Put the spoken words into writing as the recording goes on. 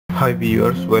Hi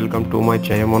viewers, welcome to my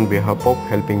channel. On behalf of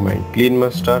Helping Mind.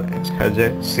 CleanMaster has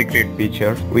a secret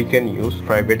feature. We can use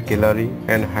private gallery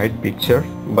and hide pictures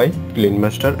by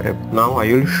CleanMaster app. Now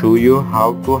I will show you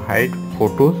how to hide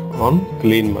photos on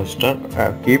CleanMaster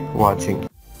app. Keep watching.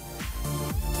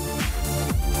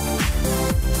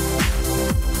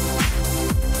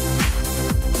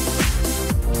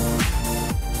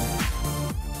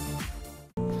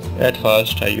 At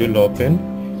first I will open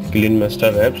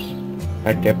CleanMaster apps.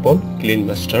 I tap on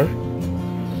CleanMaster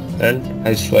and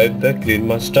I swipe the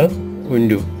CleanMaster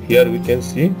window. Here we can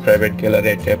see private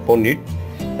gallery. I tap on it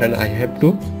and I have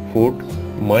to put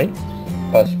my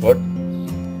password.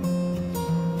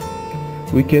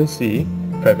 We can see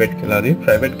private gallery.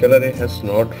 Private gallery has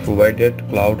not provided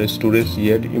cloud storage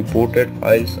yet. Imported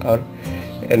files are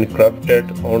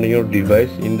encrypted on your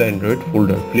device in the Android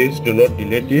folder. Please do not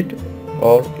delete it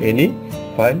or any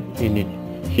file in it.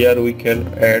 Here we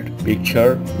can add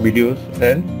picture, videos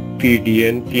and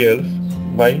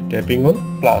PDNTLs by tapping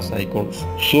on plus icons.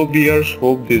 So viewers,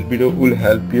 hope this video will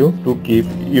help you to keep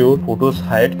your photos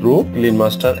hide through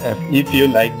CleanMaster app. If you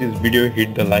like this video,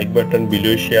 hit the like button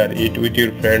below, share it with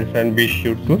your friends and be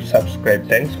sure to subscribe.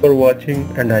 Thanks for watching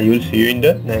and I will see you in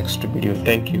the next video.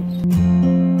 Thank you.